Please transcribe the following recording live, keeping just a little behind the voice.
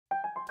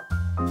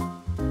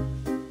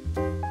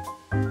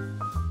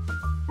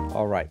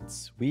All right,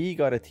 we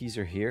got a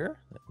teaser here.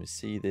 Let me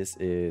see. This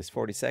is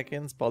 40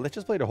 seconds, but let's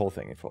just play the whole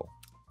thing in full.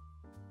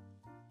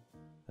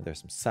 And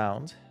there's some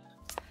sound.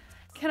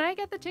 Can I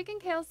get the chicken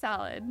kale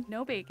salad,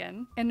 no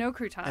bacon, and no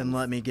croutons? And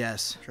let me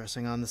guess,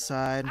 dressing on the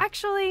side?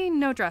 Actually,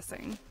 no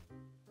dressing.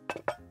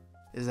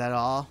 Is that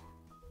all?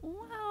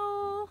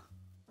 Well,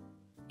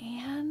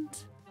 and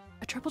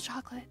a triple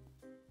chocolate.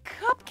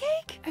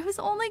 Cupcake? I was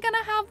only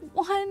gonna have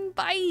one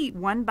bite.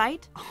 One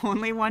bite?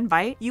 Only one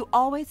bite? You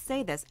always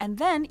say this, and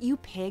then you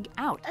pig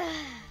out.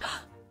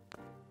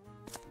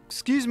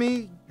 Excuse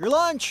me, your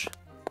lunch!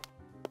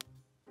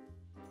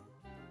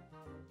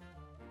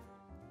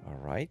 All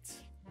right,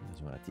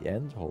 there's one at the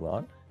end. Hold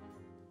on.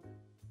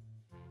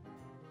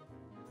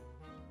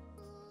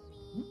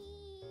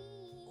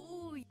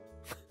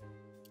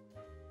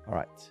 All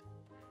right.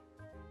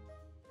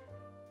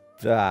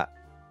 That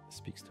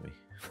speaks to me.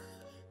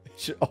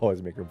 Should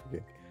always make room for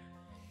cake.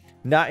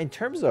 Now, in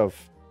terms of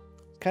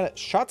kind of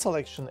shot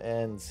selection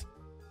and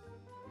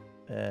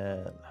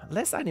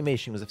less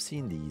animation, because I've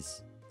seen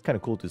these. It's kind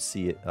of cool to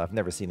see it. I've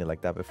never seen it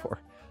like that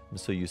before. I'm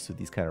so used to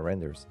these kind of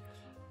renders.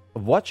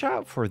 Watch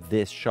out for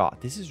this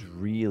shot. This is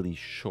really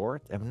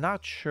short. I'm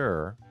not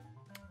sure.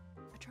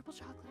 A triple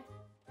chocolate.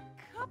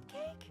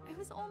 Cupcake? I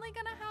was only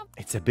gonna have...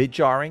 It's a bit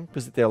jarring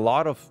because there are a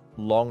lot of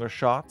longer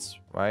shots,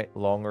 right?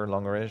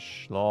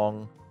 Longer-ish,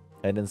 long.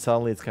 And then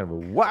suddenly it's kind of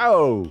a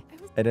wow!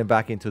 And then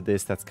back into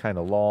this that's kind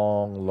of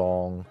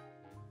long.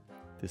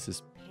 This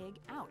is Pig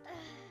out.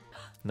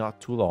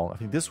 not too long. I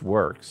think this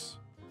works.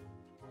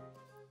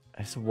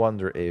 I just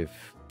wonder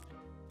if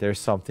there's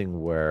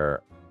something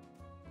where,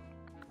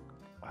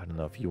 I don't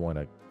know, if you want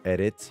to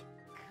edit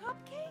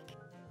Cupcake?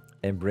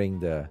 and bring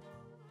the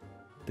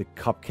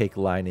cupcake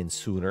line in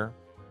sooner.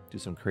 Do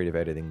some creative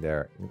editing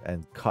there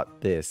and cut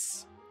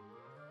this.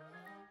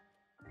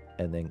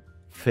 And then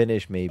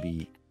finish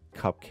maybe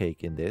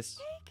cupcake in this.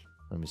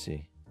 Let me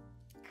see.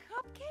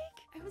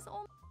 Cupcake? I was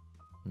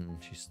only...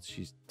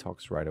 She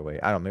talks right away.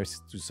 I don't know. Maybe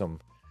do some.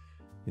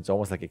 It's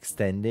almost like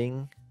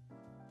extending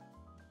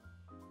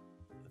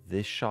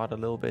this shot a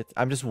little bit.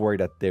 I'm just worried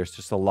that there's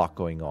just a lot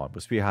going on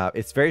because we have.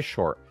 It's very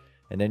short,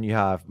 and then you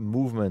have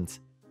movement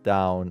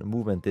down,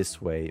 movement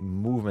this way,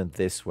 movement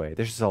this way.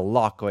 There's just a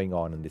lot going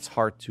on, and it's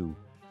hard to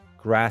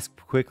grasp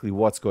quickly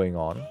what's going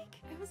on. I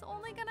was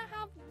only gonna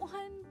have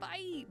one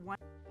bite.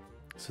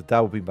 So that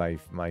would be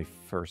my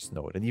first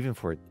note. And even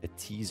for a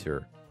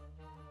teaser,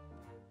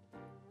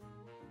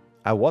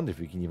 I wonder if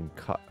we can even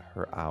cut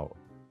her out.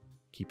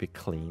 Keep it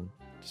clean.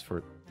 Just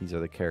for, these are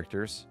the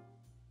characters.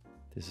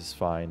 This is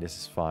fine. This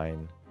is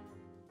fine.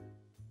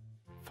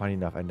 Funny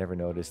enough, I never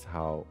noticed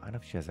how, I don't know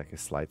if she has like a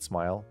slight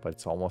smile, but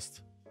it's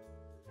almost,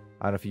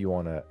 I don't know if you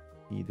want to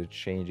either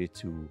change it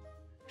to,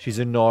 she's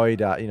annoyed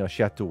that, you know,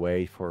 she had to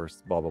wait for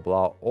blah, blah,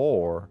 blah,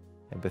 or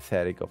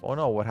empathetic of, oh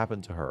no, what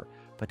happened to her?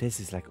 But this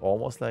is like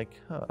almost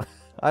like, huh.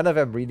 I don't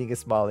know if I'm reading a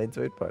smile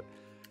into it, but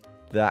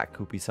that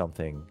could be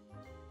something.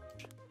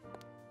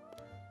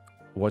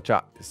 Watch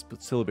out. It's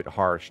still a bit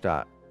harsh,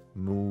 that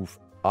move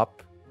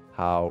up.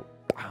 How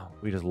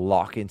we just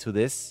lock into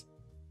this.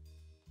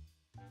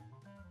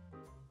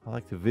 I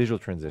like the visual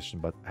transition,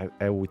 but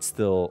I would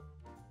still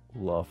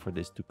love for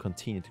this to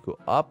continue to go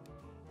up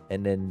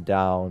and then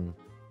down.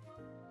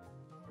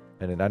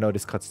 And then I know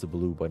this cuts to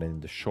blue, but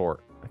in the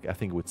short, like, I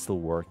think it would still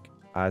work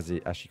as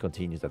she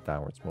continues that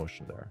downwards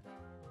motion there.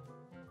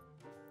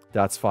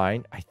 That's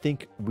fine. I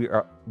think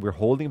we're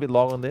holding a bit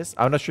long on this.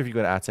 I'm not sure if you're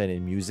going to add any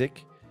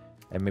music,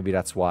 and maybe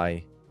that's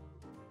why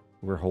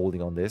we're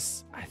holding on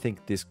this. I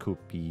think this could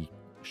be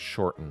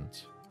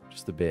shortened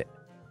just a bit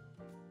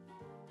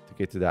to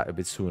get to that a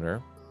bit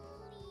sooner.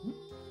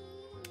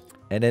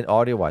 And then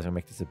audio-wise, I'll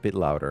make this a bit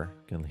louder.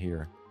 You can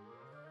hear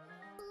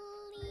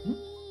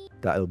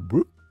that little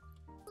boop.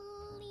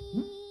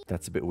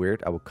 That's a bit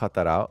weird. I will cut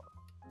that out.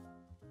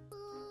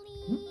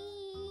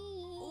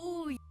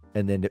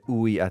 And then the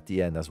ooey at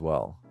the end as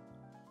well.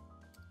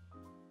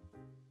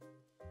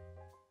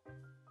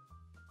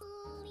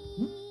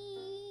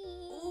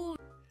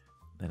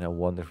 And I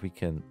wonder if we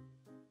can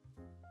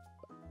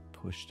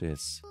push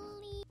this,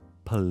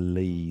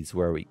 please,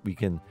 where we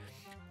can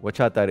watch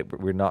out that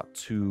we're not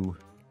too,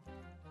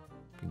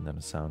 bring down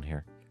the sound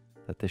here,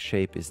 that the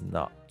shape is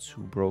not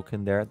too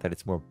broken there, that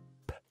it's more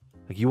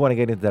like you want to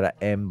get into that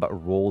M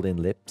but rolled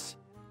in lips,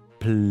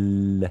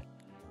 and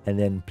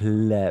then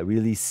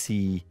really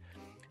see.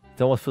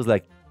 It almost feels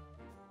like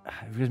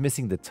we're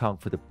missing the tongue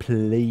for the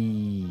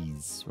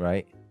please,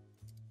 right?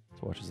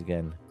 So watch this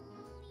again.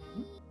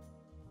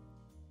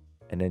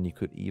 And then you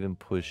could even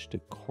push the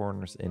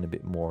corners in a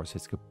bit more. So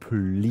it's good,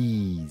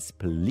 please,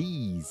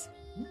 please.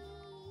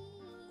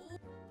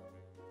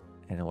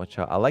 And then watch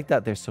out. I like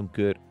that there's some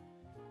good.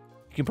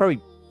 You can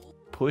probably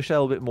push that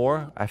a little bit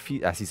more. I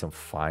see some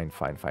fine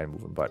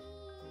movement, but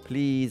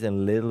please, and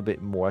a little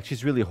bit more.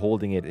 She's really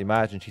holding it.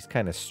 Imagine she's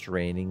kind of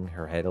straining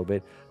her head a little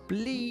bit.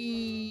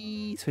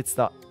 Please. So it's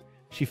not.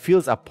 She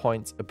feels at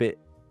points a bit,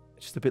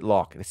 just a bit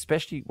locked. And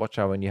especially watch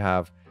out when you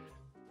have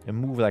a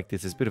move like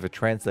this. There's a bit of a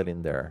translate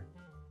in there.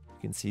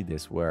 You can see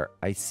this where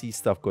I see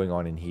stuff going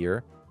on in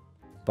here.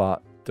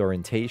 but the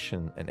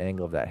orientation and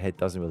angle of that head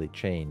doesn't really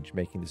change,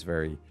 making this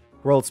very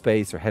world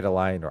space or head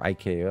align or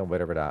IKO,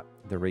 whatever that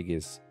the rig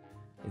is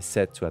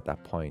set to at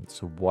that point.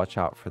 So watch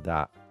out for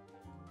that.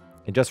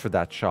 And just for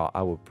that shot,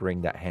 I will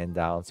bring that hand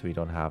down so we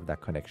don't have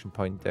that connection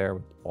point there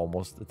with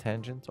almost the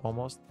tangent,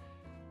 almost.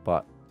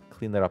 But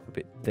clean that up a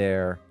bit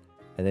there.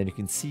 And then you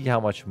can see how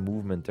much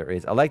movement there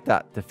is. I like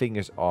that the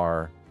fingers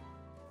are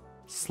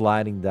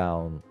sliding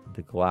down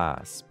the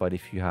glass. But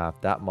if you have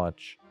that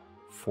much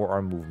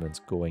forearm movements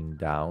going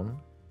down,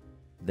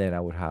 then I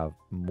would have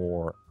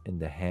more in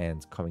the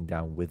hands coming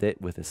down with it,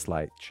 with a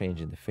slight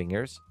change in the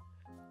fingers.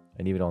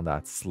 And even on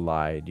that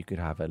slide, you could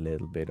have a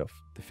little bit of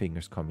the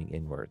fingers coming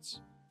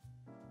inwards.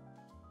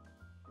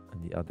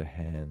 On the other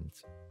hand,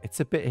 it's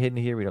a bit hidden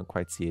here. We don't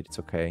quite see it. It's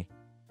okay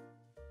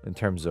in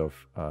terms of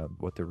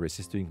what the wrist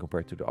is doing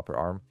compared to the upper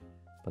arm.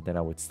 But then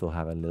I would still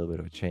have a little bit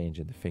of a change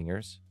in the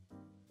fingers.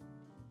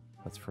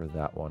 That's for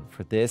that one.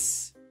 For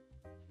this,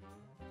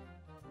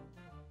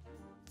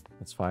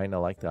 that's fine. I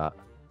like that.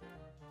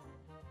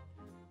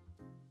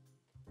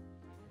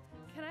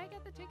 Can I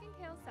get the chicken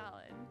kale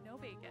salad? No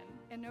bacon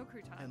and no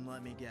croutons. And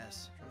let me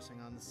guess, dressing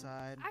on the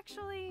side.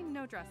 Actually,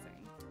 no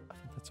dressing. I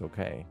think that's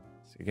okay.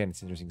 So again,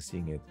 it's interesting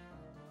seeing it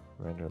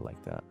render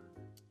like that.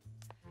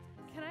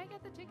 Can I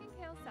get the chicken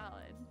kale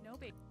salad? No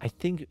bacon. I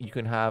think you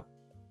can have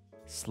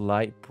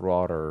slight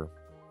broader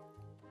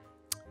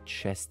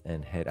chest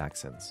and head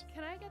accents.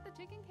 Can I get the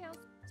chicken kale?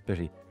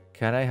 Especially,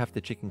 can I have the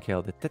chicken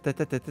kale?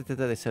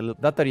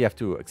 Not that you have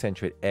to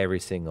accentuate every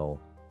single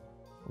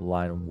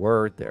line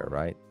word there,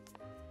 right?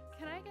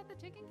 Can I get the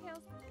chicken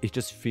kale? It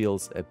just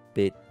feels a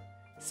bit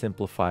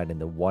simplified in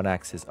the one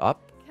axis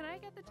up Can I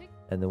get the chicken?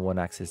 and the one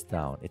axis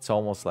down. It's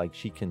almost like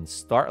she can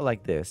start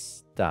like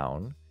this,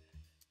 down,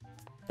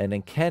 and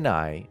then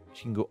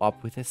she can go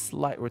up with a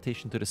slight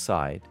rotation to the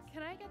side.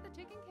 Can I get the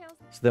chicken kale?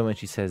 So then when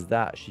she says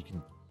that, she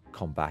can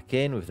come back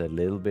in with a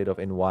little bit of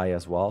NY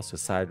as well. So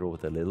side roll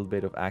with a little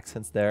bit of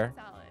accents there.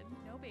 Salad,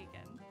 no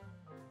bacon.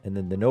 And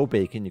then the no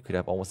bacon, you could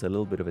have almost a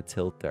little bit of a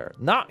tilt there.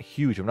 Not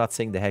huge. I'm not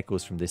saying the head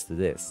goes from this to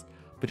this,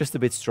 but just a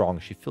bit strong.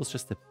 She feels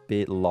just a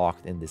bit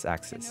locked in this And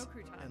axis. no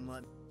croutons. And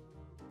let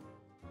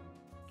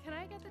Can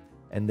I get the?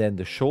 And then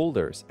the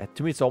shoulders.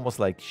 To me, it's almost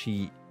like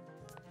Can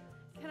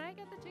I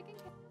get the chicken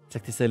kale? it's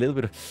like there's a little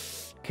bit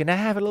of, can I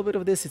have a little bit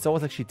of this? It's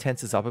almost like she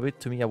tenses up a bit.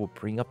 To me, I would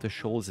bring up the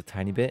shoulders a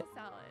tiny bit.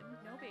 Salad,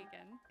 no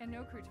bacon and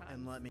no croutons.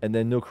 and let me And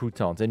then no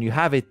croutons. And you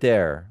have it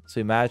there. So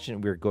imagine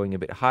we're going a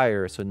bit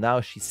higher. So now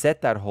she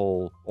set that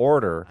whole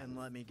order. and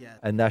let me guess.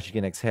 And now she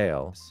can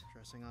exhale.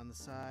 Dressing on the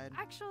side.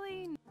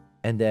 Actually,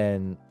 And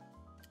then,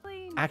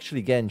 actually, actually,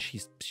 again,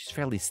 she's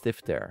fairly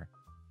stiff there.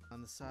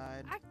 On the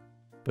side.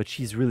 But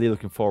she's really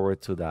looking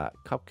forward to that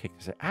cupcake.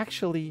 So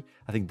actually,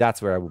 I think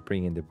that's where I would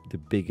bring in the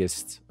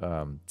biggest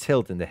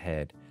tilt in the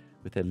head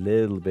with a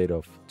little bit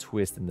of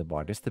twist in the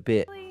body. Just a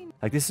bit.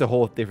 Like, this is a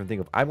whole different thing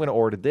of, I'm going to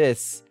order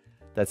this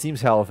that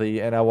seems healthy,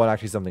 and I want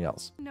actually something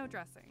else. no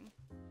dressing.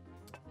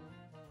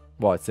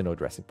 Well, it's the no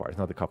dressing part. It's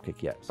not the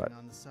cupcake yet, but Dressing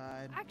on the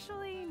side.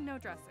 Actually, no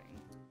dressing.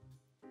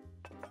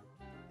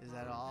 Is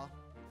that all?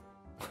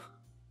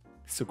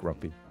 so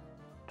grumpy.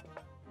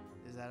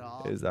 Is that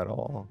all? Is that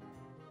all?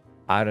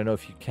 I don't know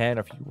if you can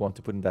or if you want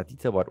to put in that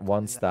detail, but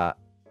once that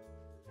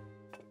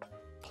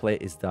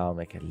plate is down,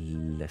 like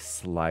a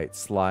slight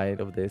slide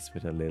of this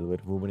with a little bit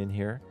of movement in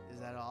here. Is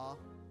that all?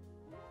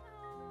 No.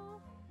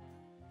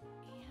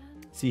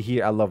 And See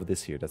here, I love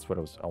this here. That's what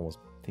I was almost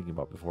thinking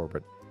about before,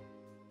 but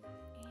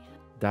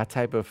that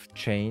type of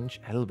change,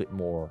 a little bit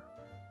more.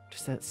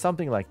 Just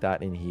something like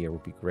that in here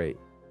would be great.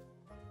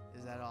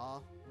 Is that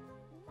all?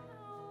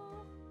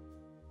 no.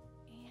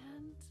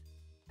 And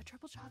a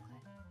triple chocolate.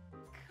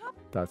 Cup.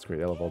 That's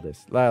great. I love all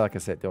this. Like I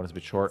said, the one is a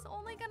bit short. It's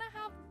only gonna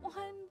have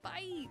one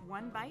bite.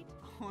 One bite?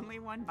 Only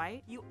one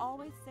bite? You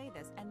always say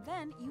this, and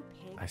then you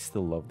pig. I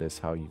still love this,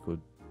 how you go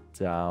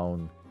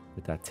down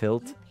with that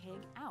tilt. You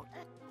pig out.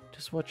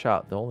 Just watch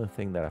out. The only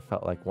thing that I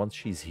felt like once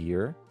she's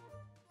here,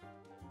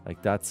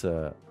 like that's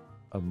a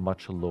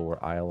much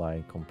lower eye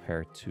line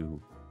compared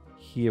to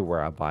here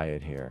where I buy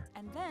it here.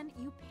 And then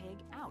you pig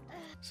out.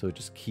 So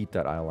just keep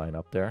that eye line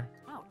up there.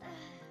 Out.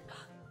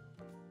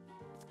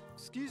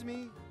 Excuse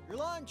me, your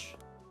lunch.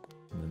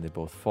 And then they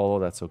both follow.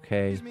 That's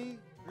okay. Excuse me,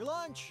 your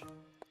lunch.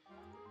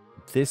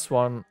 This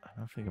one, I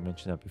don't think I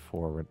mentioned that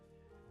before, but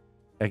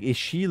like, is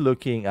she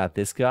looking at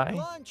this guy Your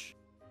lunch.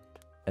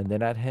 and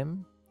then at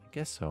him? I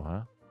guess so,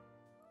 huh?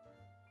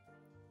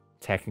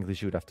 Technically,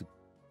 she would have to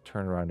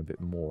turn around a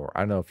bit more. I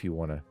don't know if you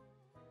want to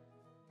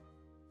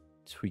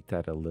tweak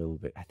that a little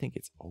bit. I think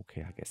it's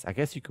okay, I guess. I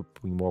guess you could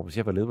bring more because you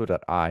have a little bit of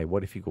that eye.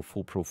 What if you go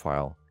full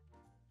profile?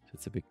 So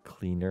it's a bit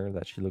cleaner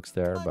that she looks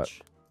there, but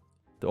Lunch.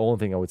 the only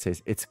thing I would say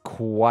is it's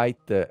quite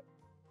the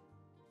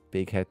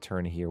big head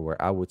turn here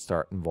where I would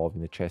start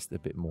involving the chest a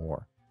bit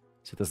more.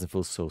 So it doesn't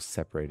feel so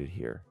separated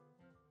here.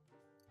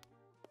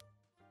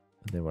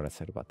 And then what I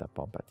said about that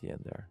bump at the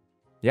end there.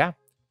 Yeah,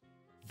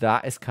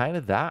 that is kind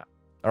of that.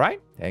 All right,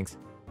 thanks.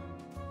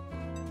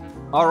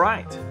 All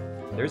right.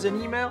 There's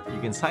an email. You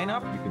can sign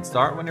up. You can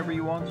start whenever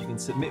you want. You can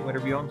submit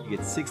whenever you want. You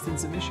get 16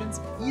 submissions.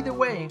 Either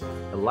way,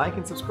 a like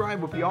and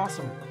subscribe would be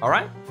awesome. All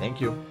right?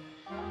 Thank you.